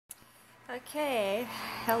Okay,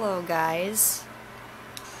 hello guys.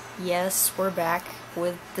 Yes, we're back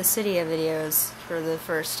with the Dissidia videos for the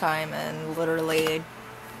first time in literally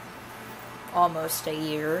almost a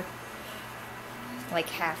year. Like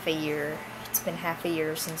half a year. It's been half a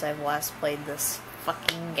year since I've last played this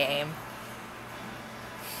fucking game.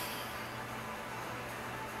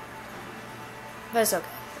 But it's okay.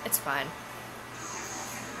 It's fine.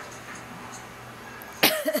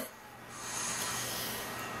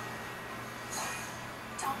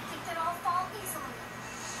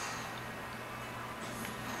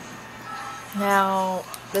 Now,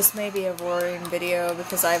 this may be a boring video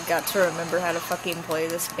because I've got to remember how to fucking play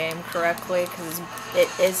this game correctly because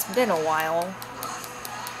it's been a while.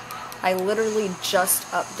 I literally just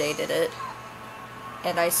updated it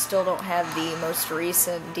and I still don't have the most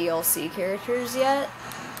recent DLC characters yet.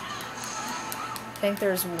 I think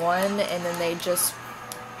there's one and then they just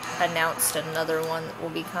announced another one that will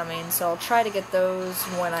be coming, so I'll try to get those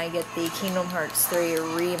when I get the Kingdom Hearts 3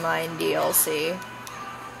 Remind DLC.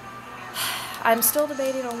 I'm still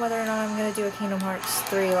debating on whether or not I'm gonna do a Kingdom Hearts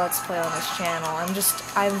 3 Let's Play on this channel. I'm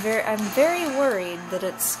very worried that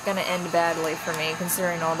it's gonna end badly for me,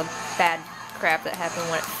 considering all the bad crap that happened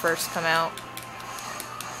when it first came out.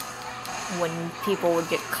 When people would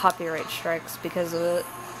get copyright strikes because of it.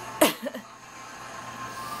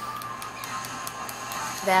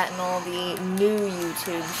 That and all the new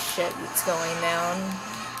YouTube shit that's going down.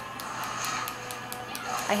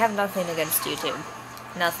 I have nothing against YouTube.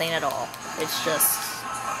 Nothing at all. It's just,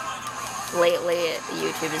 lately,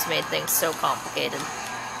 YouTube has made things so complicated.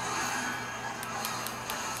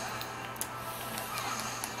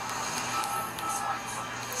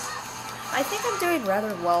 I think I'm doing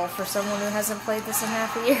rather well for someone who hasn't played this in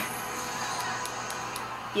half a year.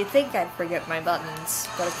 You'd think I'd forget my buttons,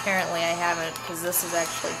 but apparently I haven't, because this is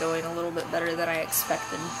actually going a little bit better than I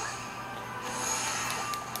expected.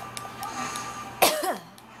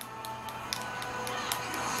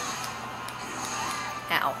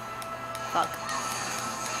 Ow. Fuck.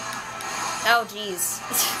 Oh, jeez.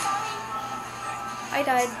 I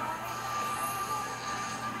died.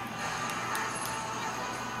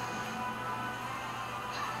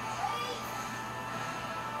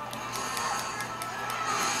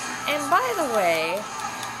 And by the way,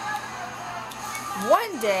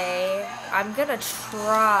 one day I'm gonna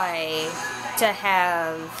try to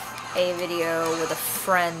have a video with a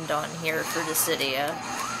friend on here for Dissidia.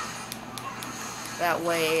 That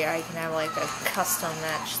way I can have like a custom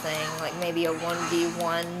match thing, like maybe a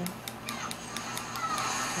 1v1,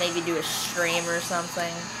 maybe do a stream or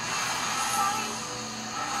something.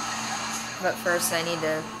 But first I need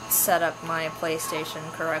to set up my PlayStation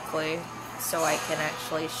correctly so I can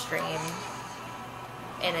actually stream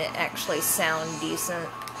and it actually sound decent.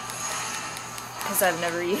 Because I've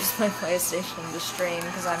never used my PlayStation to stream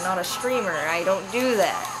because I'm not a streamer, I don't do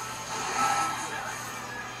that.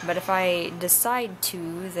 But if I decide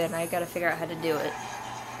to, then I gotta figure out how to do it.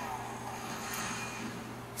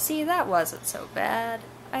 See, that wasn't so bad.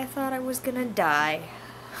 I thought I was gonna die.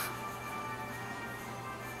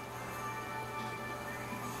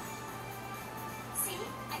 See?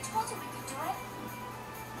 I told you we could do it.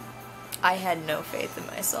 I had no faith in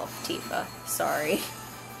myself, Tifa. Sorry.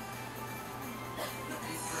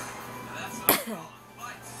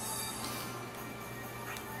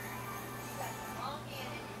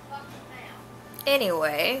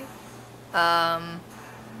 Anyway,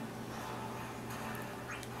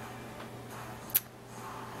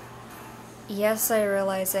 yes, I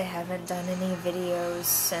realize I haven't done any videos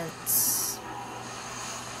since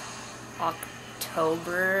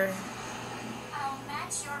October, I'll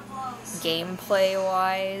match your blows.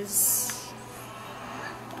 gameplay-wise.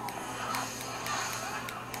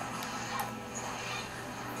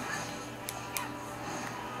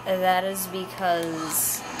 That is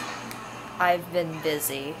because I've been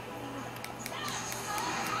busy,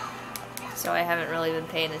 so I haven't really been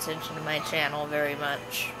paying attention to my channel very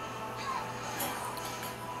much.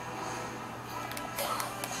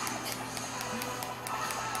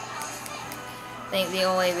 I think the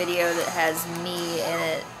only video that has me in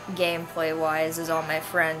it, gameplay-wise, is on my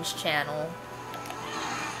friend's channel.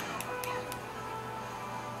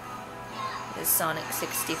 It's Sonic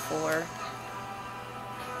 64.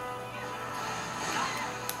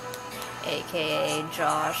 AKA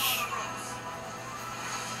Josh.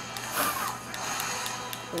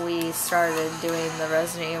 We started doing the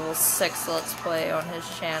Resident Evil 6 Let's Play on his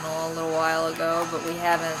channel a little while ago, but we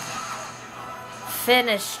haven't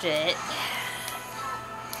finished it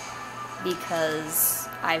because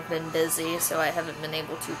I've been busy, so I haven't been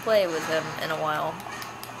able to play with him in a while.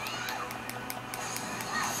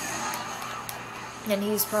 And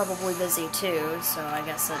he's probably busy too, so I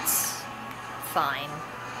guess it's fine.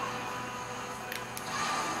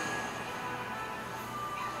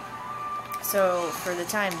 So, for the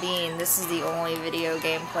time being, this is the only video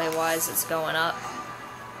gameplay-wise that's going up.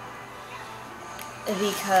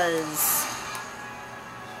 Because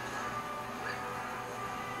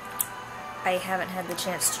I haven't had the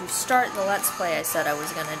chance to start the Let's Play I said I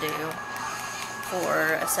was gonna do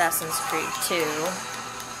for Assassin's Creed 2.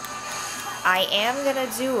 I am gonna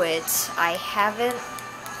do it. I haven't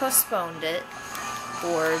postponed it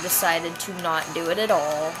or decided to not do it at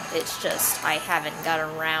all. It's just I haven't gotten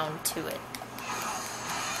around to it.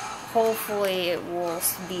 Hopefully it will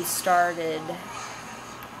be started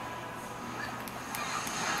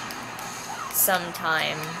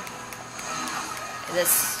sometime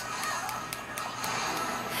this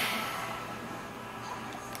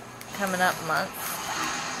coming up month,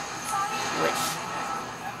 which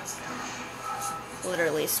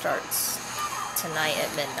literally starts tonight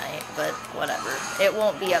at midnight, but whatever. It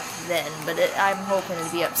won't be up then, but I'm hoping to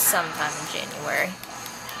be up sometime in January.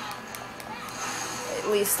 At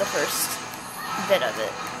least the first bit of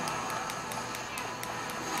it.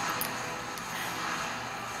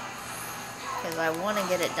 Because I want to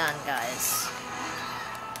get it done, guys.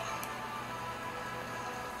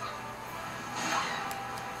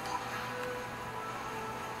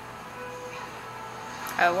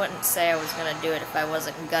 I wouldn't say I was gonna do it if I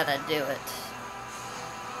wasn't gonna do it.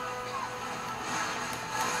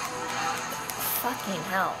 Fucking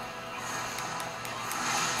hell.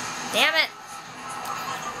 Damn it!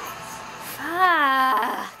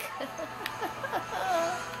 Fuck!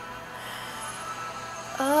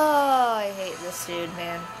 Oh, I hate this dude,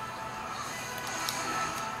 man.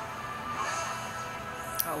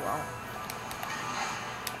 Oh well.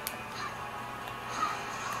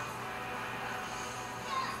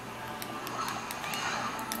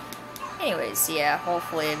 Anyways, yeah,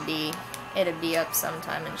 hopefully it'd be up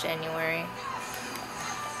sometime in January.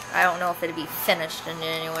 I don't know if it'd be finished in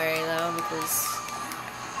January though, because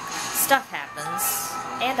stuff happens.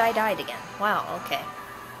 And I died again. Wow, okay.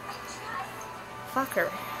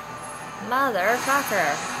 Fucker.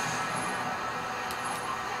 Motherfucker.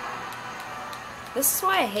 This is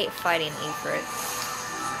why I hate fighting Ifrit.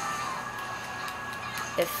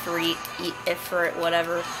 Ifrit,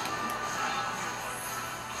 whatever.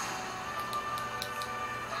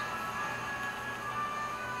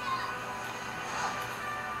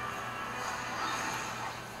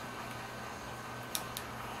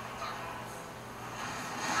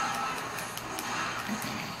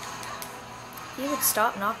 If you would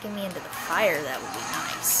stop knocking me into the fire, that would be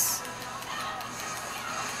nice.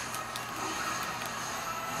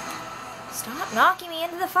 Stop knocking me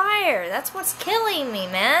into the fire! That's what's killing me,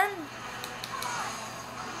 man!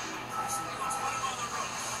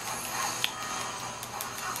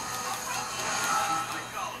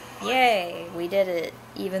 Yay, we did it,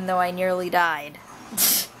 even though I nearly died.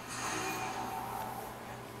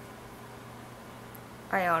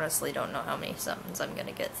 I honestly don't know how many summons I'm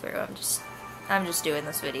gonna get through. I'm just doing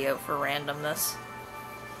this video for randomness.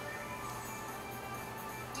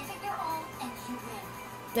 Give it your all and you win.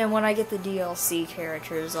 Then when I get the DLC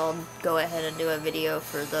characters, I'll go ahead and do a video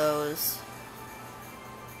for those.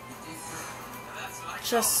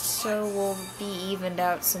 Just so we'll be evened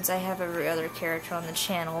out, since I have every other character on the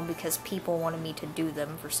channel, because people wanted me to do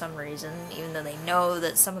them for some reason, even though they know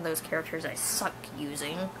that some of those characters I suck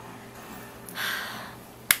using.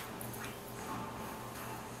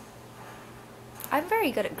 I'm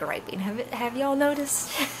very good at griping. Have y'all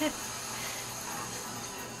noticed?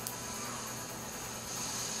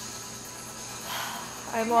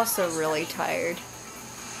 I'm also really tired.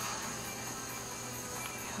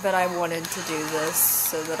 But I wanted to do this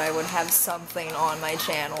so that I would have something on my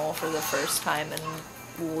channel for the first time in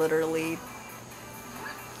literally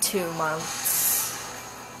 2 months.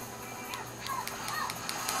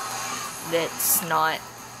 That's not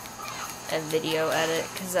a video edit,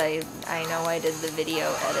 because I know I did the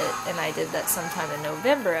video edit, and I did that sometime in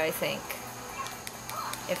November, I think,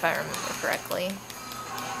 if I remember correctly.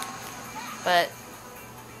 But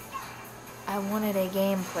I wanted a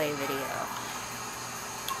gameplay video,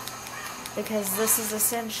 because this is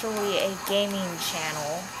essentially a gaming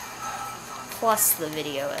channel plus the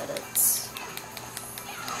video edits.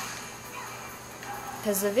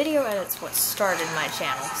 Because the video edit's what started my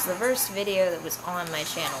channel, because the first video that was on my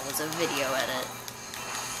channel was a video edit.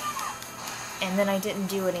 And then I didn't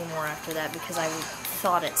do any more after that because I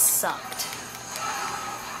thought it sucked.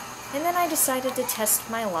 And then I decided to test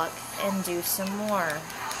my luck and do some more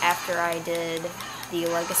after I did the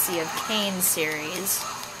Legacy of Kain series.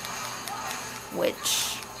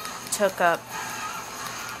 which took up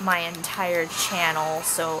my entire channel,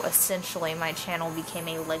 so essentially my channel became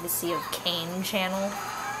a Legacy of Kain channel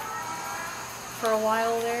for a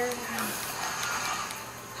while there.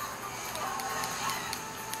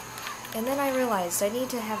 And then I realized I need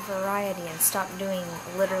to have variety and stop doing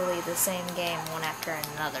literally the same game one after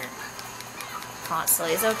another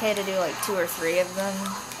constantly. It's okay to do like 2 or 3 of them,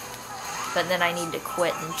 but then I need to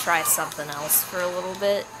quit and try something else for a little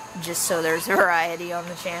bit, just so there's variety on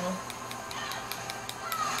the channel.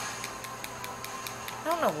 I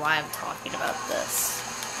don't know why I'm talking about this.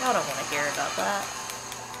 Y'all don't want to hear about that.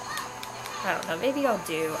 I don't know, maybe I'll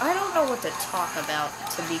do. I don't know what to talk about,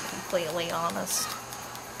 to be completely honest.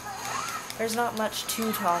 There's not much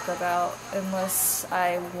to talk about unless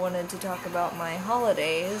I wanted to talk about my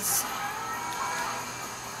holidays.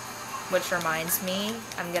 Which reminds me,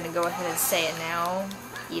 I'm gonna go ahead and say it now,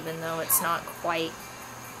 even though it's not quite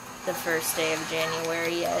the first day of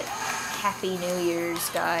January yet. Happy New Year's,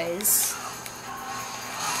 guys.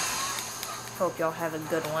 Hope y'all have a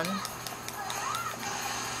good one.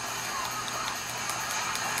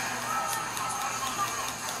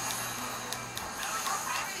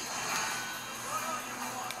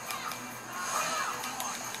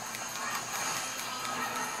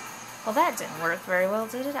 Well, that didn't work very well,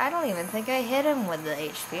 did it? I don't even think I hit him with the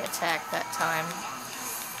HP attack that time.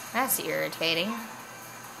 That's irritating.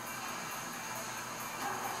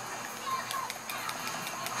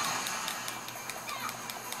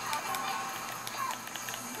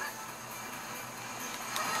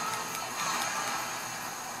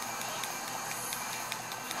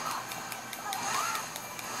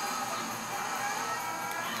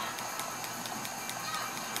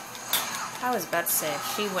 I was about to say,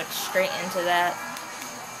 if she went straight into that,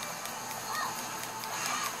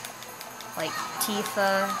 like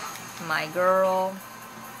Tifa, my girl.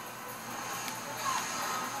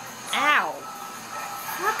 Ow!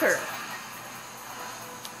 Fucker!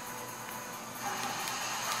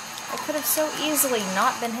 I could have so easily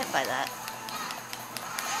not been hit by that.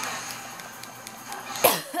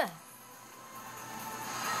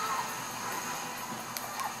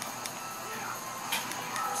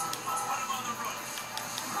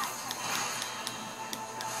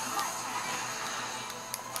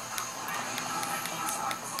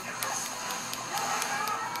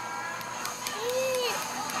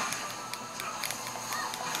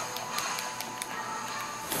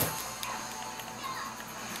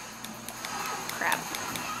 Crap.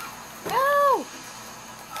 No!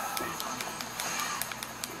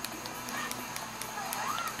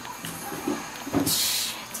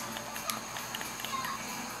 Shit.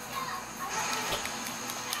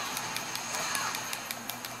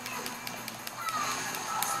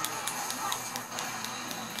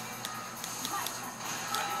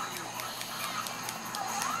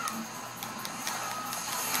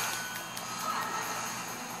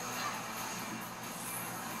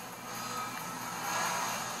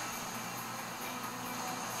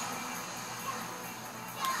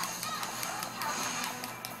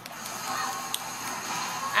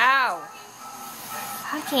 Ow!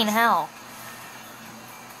 Fucking hell.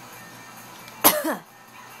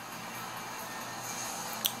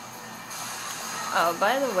 Oh,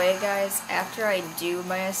 by the way, guys, after I do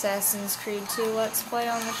my Assassin's Creed 2 Let's Play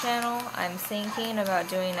on the channel, I'm thinking about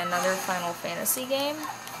doing another Final Fantasy game.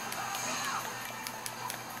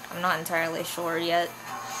 I'm not entirely sure yet.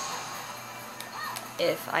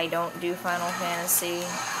 If I don't do Final Fantasy,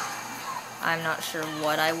 I'm not sure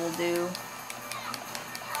what I will do.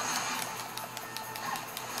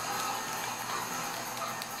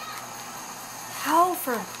 How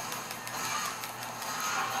for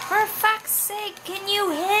fuck's sake, can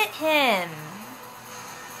you hit him?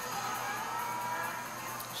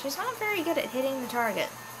 She's not very good at hitting the target.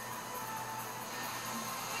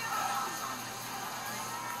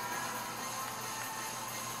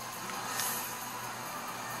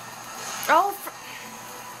 Oh,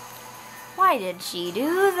 why did she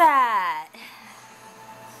do that?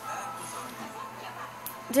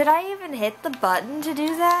 Did I even hit the button to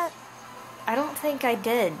do that? I don't think I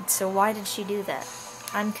did, so why did she do that?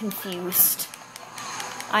 I'm confused.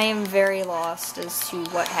 I am very lost as to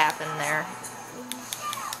what happened there.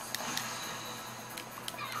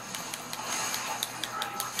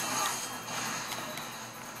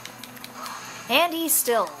 And he's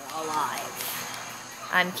still alive.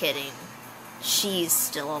 I'm kidding. She's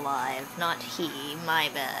still alive, not he. My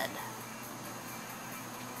bad.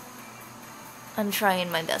 I'm trying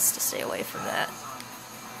my best to stay away from that.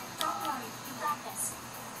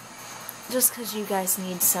 Just because you guys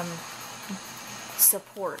need some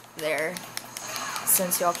support there.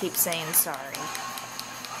 since y'all keep saying sorry.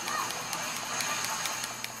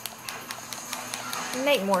 It'd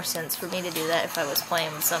make more sense for me to do that if I was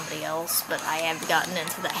playing with somebody else, but I have gotten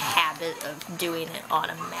into the habit of doing it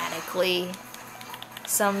automatically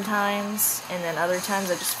sometimes, and then other times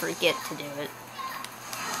I just forget to do it.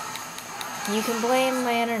 You can blame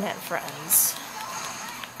my internet friends.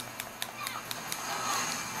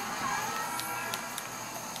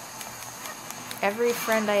 Every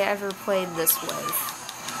friend I ever played this with.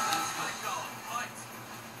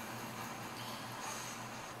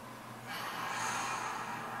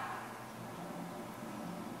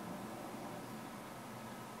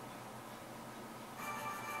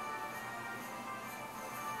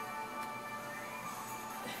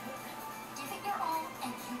 Give it your all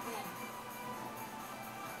and you win.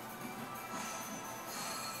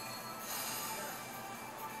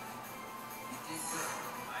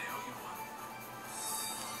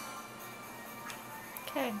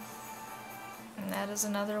 Okay. And that is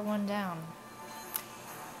another one down.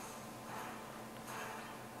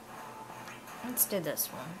 Let's do this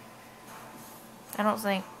one. I don't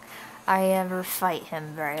think I ever fight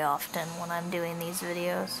him very often when I'm doing these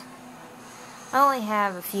videos. I only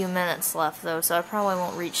have a few minutes left though, so I probably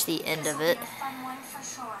won't reach the end of it. Fun one for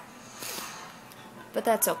sure. But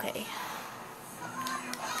that's okay.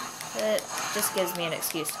 It just gives me an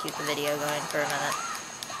excuse to keep the video going for a minute.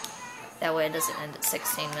 That way it doesn't end at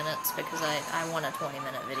 16 minutes, because I want a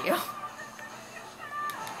 20-minute video.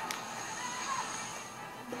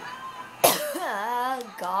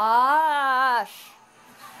 Gosh!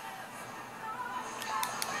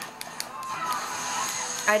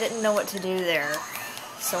 I didn't know what to do there.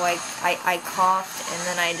 So I coughed, and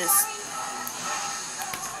then I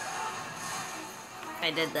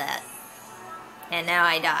did that. And now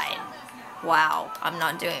I died. Wow, I'm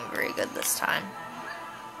not doing very good this time.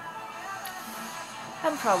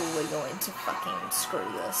 I'm probably going to fucking screw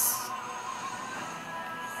this.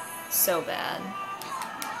 So bad.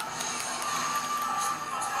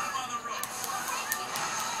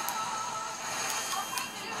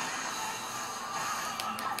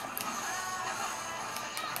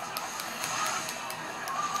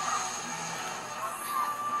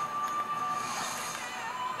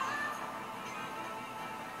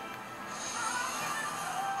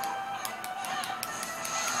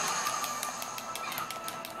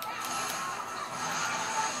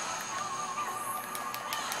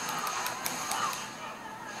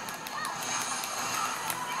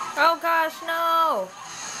 Oh gosh, no!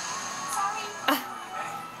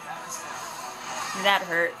 That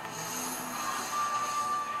hurt.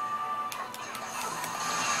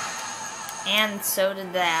 And so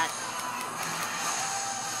did that.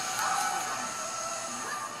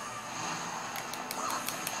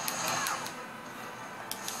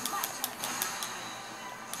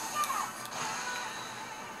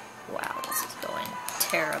 Wow, this is going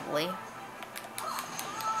terribly.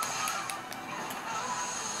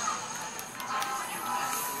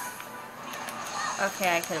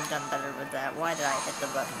 Okay, I could have done better with that. Why did I hit the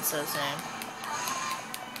button so soon?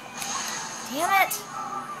 Damn it!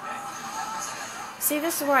 See,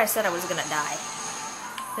 this is where I said I was gonna die.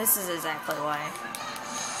 This is exactly why.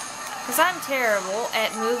 Because I'm terrible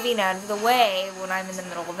at moving out of the way when I'm in the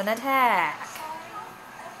middle of an attack.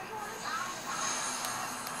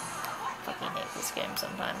 Fucking hate this game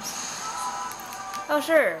sometimes. Oh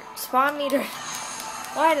sure, spawn meter.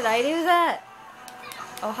 Why did I do that?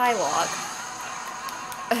 Oh, hi, Locke.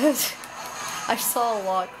 I saw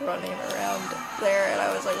Locke running around there and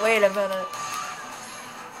I was like, wait a minute.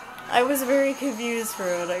 I was very confused for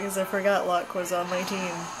it because I forgot Locke was on my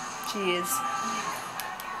team. Jeez.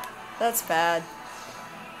 That's bad.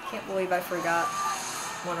 Can't believe I forgot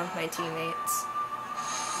one of my teammates.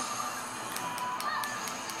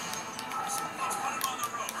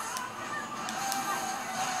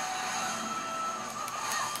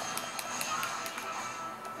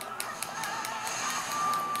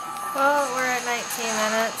 Well, we're at 19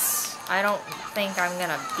 minutes. I don't think I'm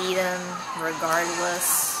gonna beat him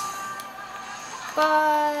regardless.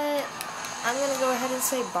 But I'm gonna go ahead and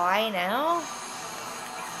say bye now.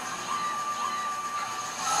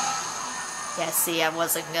 Yeah, see, I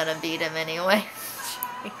wasn't gonna beat him anyway.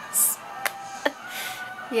 Jeez.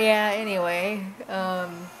 Yeah, anyway.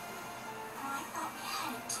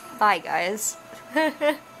 Bye, guys.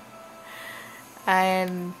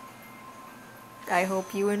 I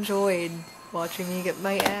hope you enjoyed watching me get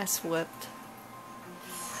my ass whipped.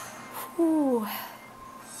 Whew.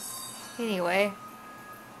 Anyway,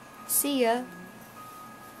 see ya.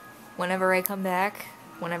 Whenever I come back,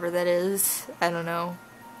 whenever that is, I don't know.